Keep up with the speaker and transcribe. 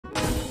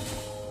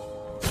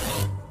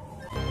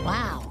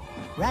Wow,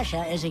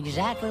 Russia is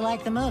exactly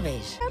like the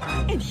movies.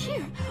 And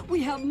here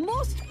we have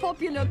most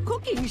popular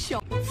cooking show.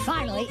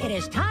 Finally, it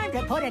is time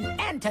to put an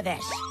end to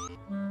this.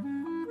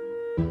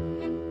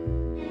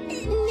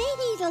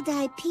 Maybe it'll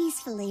die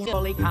peacefully.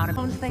 Holy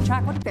counterphones think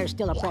chocolate. There's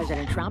still a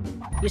President Trump.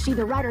 You see,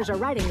 the writers are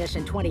writing this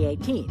in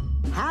 2018.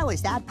 How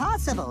is that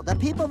possible? The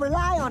people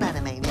rely on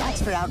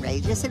Animaniacs for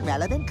outrageous and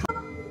relevant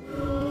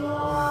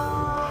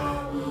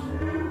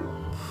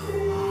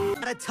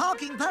A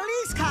talking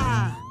police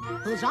car!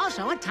 Who's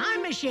also a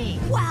time machine.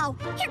 Wow,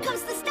 here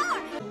comes the star!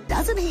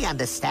 Doesn't he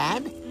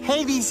understand?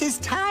 Hades is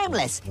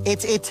timeless.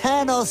 It's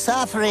eternal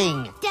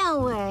suffering.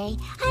 Don't worry,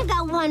 I've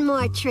got one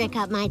more trick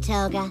up my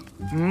toga.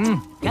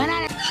 Good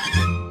at it.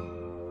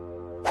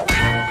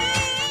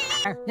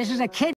 This is a kid.